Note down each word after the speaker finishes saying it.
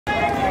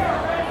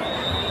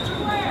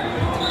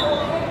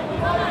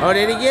Oh,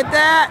 did he get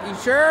that? You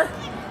sure?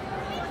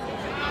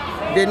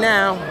 Did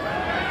now.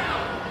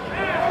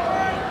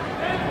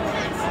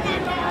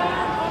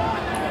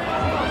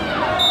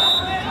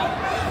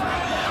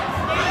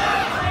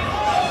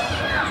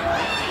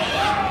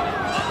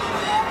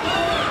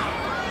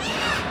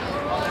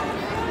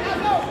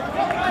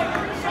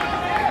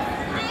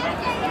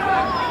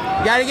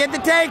 Gotta get the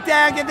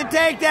takedown, get the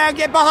takedown,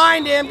 get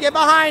behind him, get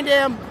behind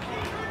him.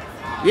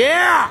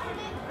 Yeah!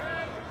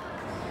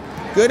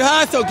 Good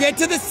hustle, get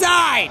to the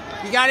side.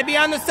 You gotta be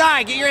on the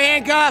side, get your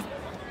handcuff,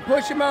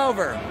 push him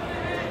over.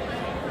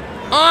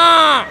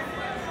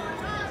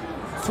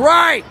 That's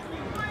right.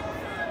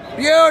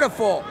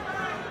 Beautiful.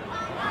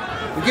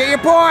 You get your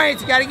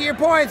points, you gotta get your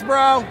points,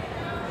 bro.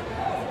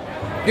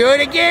 Do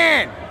it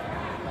again.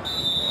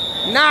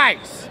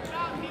 Nice.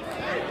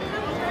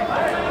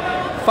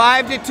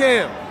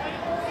 5-2.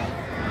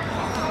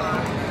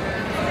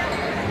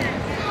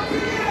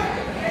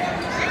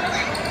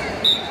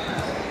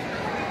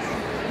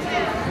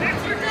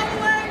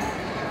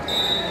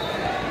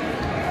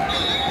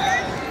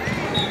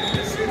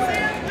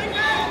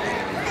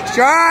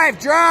 Drive,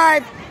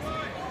 drive.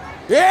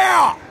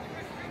 Yeah.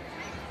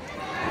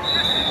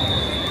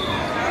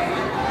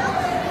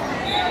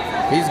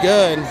 He's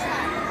good.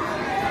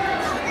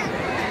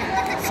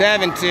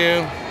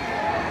 7-2.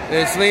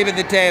 Let's leave at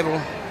the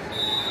table.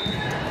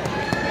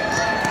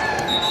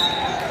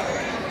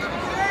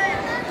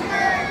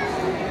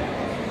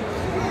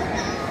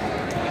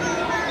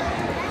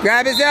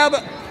 Grab his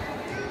elbow.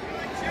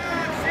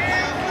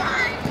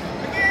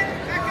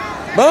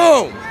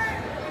 Boom.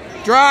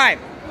 Drive.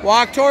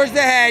 Walk towards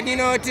the head. You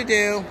know what to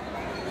do.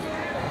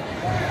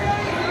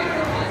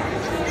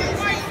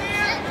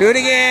 Do it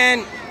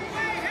again.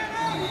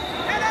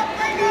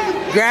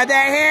 Grab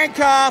that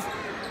handcuff.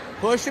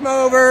 Push him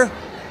over.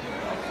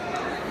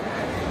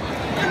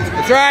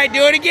 That's right.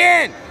 Do it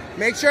again.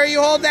 Make sure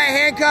you hold that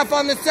handcuff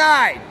on the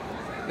side.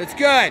 That's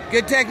good.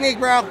 Good technique,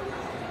 bro.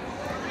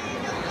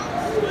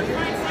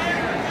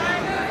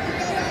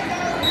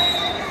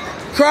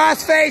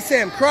 Cross face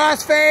him.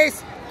 Cross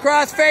face.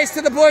 Cross face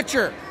to the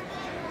butcher.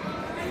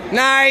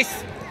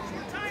 Nice.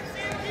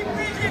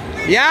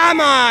 Yeah,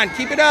 man.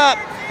 Keep it up.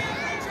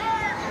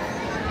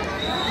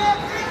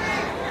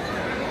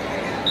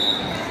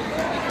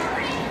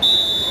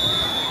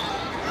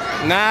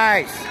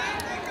 Nice.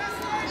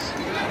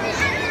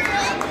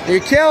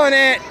 You're killing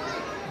it.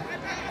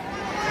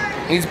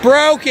 He's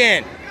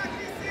broken.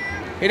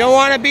 He don't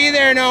want to be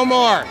there no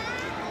more.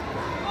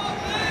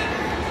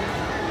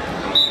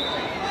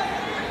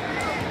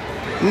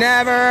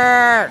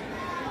 Never.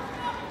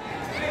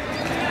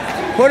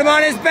 Put him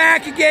on his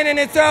back again and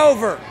it's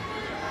over.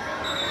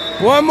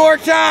 One more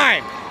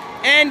time.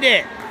 End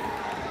it.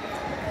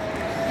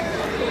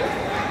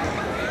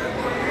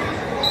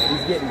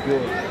 He's getting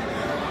good.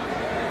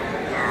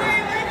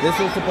 This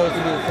was supposed to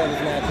be the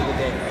funnest match of the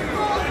day.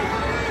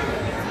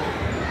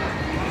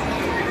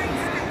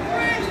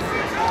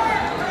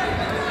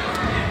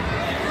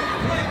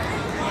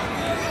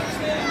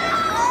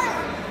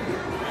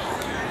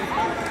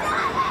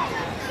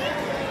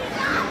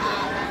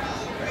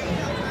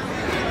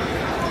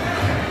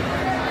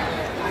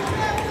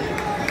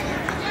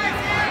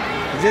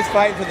 Just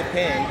fighting for the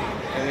pin,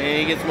 and then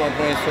he gets more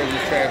points for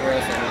his track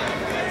wrestling.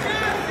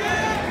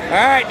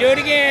 All right, do it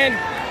again.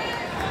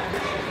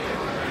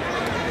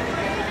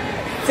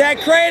 It's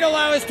that cradle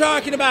I was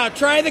talking about.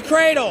 Try the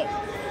cradle.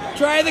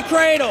 Try the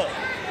cradle.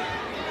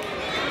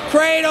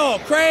 Cradle,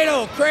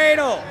 cradle,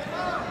 cradle.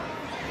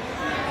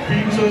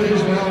 Pizza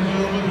is now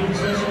available at the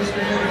concession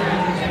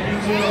stand.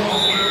 Pizza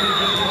also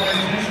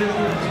t-shirt.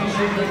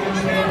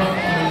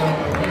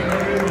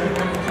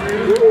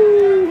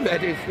 Woo,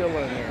 that dude's still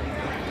on there.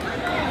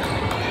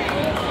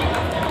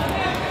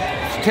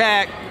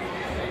 Tack.